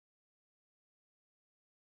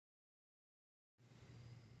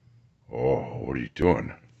Oh, what are you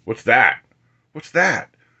doing? What's that? What's that?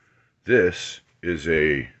 This is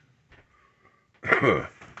a...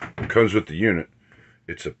 it comes with the unit.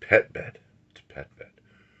 It's a pet bed. It's a pet bed.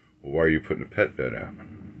 Well, why are you putting a pet bed out?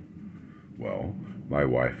 Well, my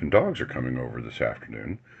wife and dogs are coming over this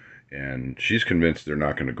afternoon, and she's convinced they're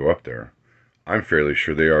not going to go up there. I'm fairly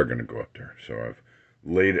sure they are going to go up there. So I've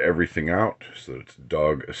laid everything out so that it's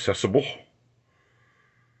dog accessible.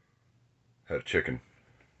 Had a chicken.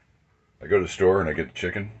 I go to the store and I get the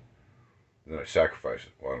chicken, and then I sacrifice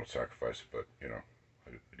it. Well, I don't sacrifice it, but, you know,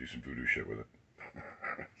 I do some voodoo shit with it.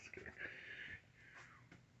 Just kidding.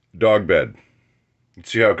 Dog bed.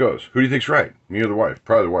 Let's see how it goes. Who do you think's right? Me or the wife?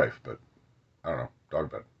 Probably the wife, but I don't know.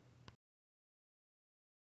 Dog bed.